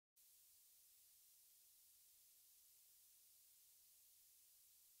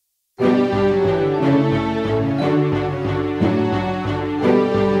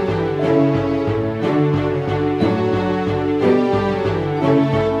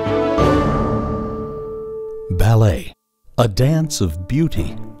A dance of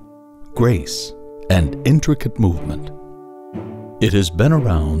beauty, grace, and intricate movement. It has been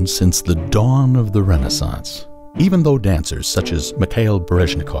around since the dawn of the Renaissance. Even though dancers such as Mikhail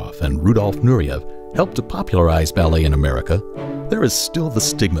Baryshnikov and Rudolf Nureyev helped to popularize ballet in America, there is still the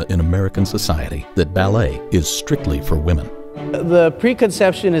stigma in American society that ballet is strictly for women. The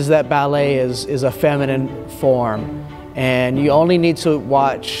preconception is that ballet is a feminine form, and you only need to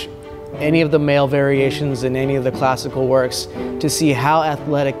watch any of the male variations in any of the classical works to see how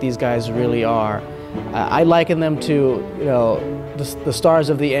athletic these guys really are. I liken them to, the stars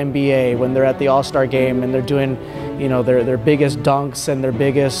of the NBA when they're at the All-Star game and they're doing, their biggest dunks and their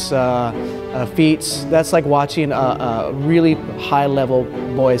biggest feats. That's like watching a really high-level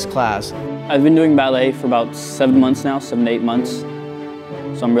boys class. I've been doing ballet for about 7 months now, 7 to 8 months,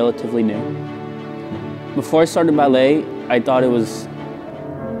 so I'm relatively new. Before I started ballet, I thought it was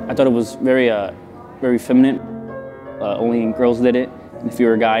very feminine. Only girls did it. And if you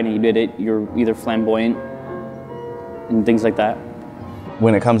were a guy and you did it, you're either flamboyant and things like that.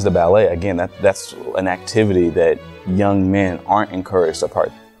 When it comes to ballet, again, that's an activity that young men aren't encouraged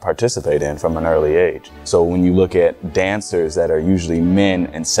to participate in from an early age. So when you look at dancers that are usually men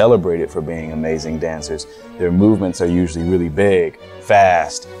and celebrated for being amazing dancers, their movements are usually really big,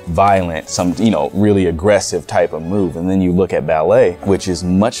 fast, violent, some really aggressive type of move. And then you look at ballet, which is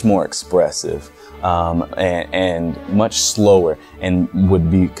much more expressive and much slower and would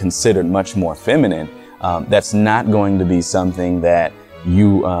be considered much more feminine. That's not going to be something that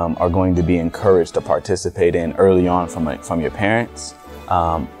you are going to be encouraged to participate in early on from your parents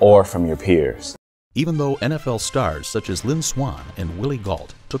or from your peers. Even though NFL stars such as Lynn Swann and Willie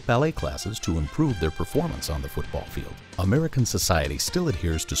Gault took ballet classes to improve their performance on the football field, American society still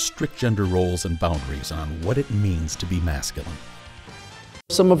adheres to strict gender roles and boundaries on what it means to be masculine.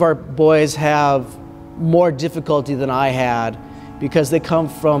 Some of our boys have more difficulty than I had because they come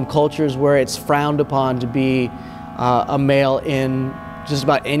from cultures where it's frowned upon to be a male in just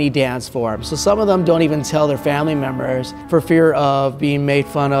about any dance form. So some of them don't even tell their family members for fear of being made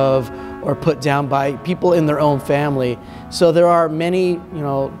fun of or put down by people in their own family. So there are many,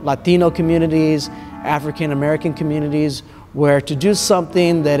 Latino communities, African American communities, where to do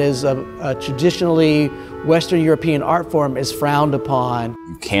something that is a traditionally Western European art form is frowned upon.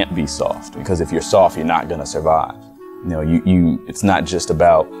 You can't be soft, because if you're soft, you're not gonna survive. It's not just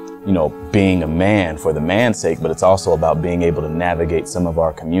about being a man for the man's sake, but it's also about being able to navigate some of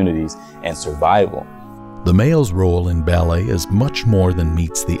our communities and survival. The male's role in ballet is much more than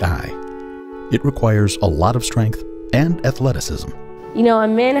meets the eye. It requires a lot of strength and athleticism. A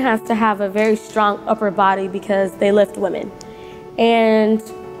man has to have a very strong upper body because they lift women. And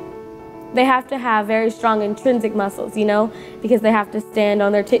they have to have very strong intrinsic muscles, because they have to stand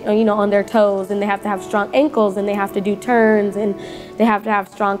on their, on their toes, and they have to have strong ankles, and they have to do turns, and they have to have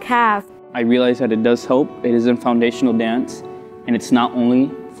strong calves. I realized that it does help. It is a foundational dance, and it's not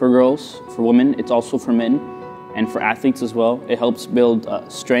only for girls, for women, it's also for men and for athletes as well. It helps build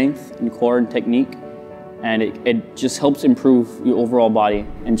strength and core and technique, and it just helps improve your overall body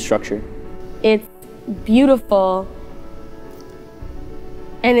and structure. It's beautiful.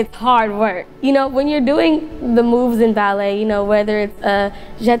 And it's hard work. When you're doing the moves in ballet, whether it's a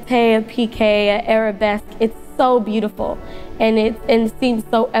jeté, a piqué, an arabesque, it's so beautiful and it seems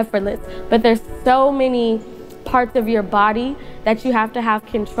so effortless. But there's so many parts of your body that you have to have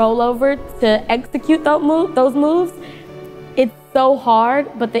control over to execute those moves. It's so hard,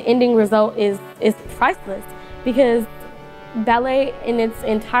 but the ending result is priceless, because ballet in its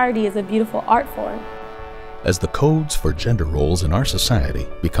entirety is a beautiful art form. As the codes for gender roles in our society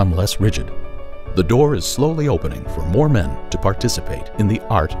become less rigid, the door is slowly opening for more men to participate in the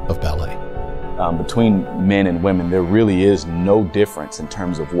art of ballet. Between men and women, there really is no difference in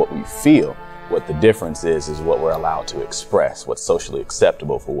terms of what we feel. What the difference is what we're allowed to express, what's socially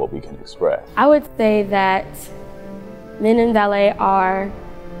acceptable for what we can express. I would say that men in ballet are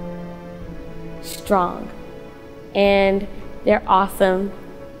strong, and they're awesome,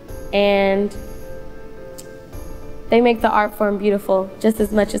 and they make the art form beautiful just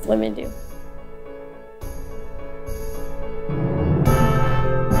as much as women do.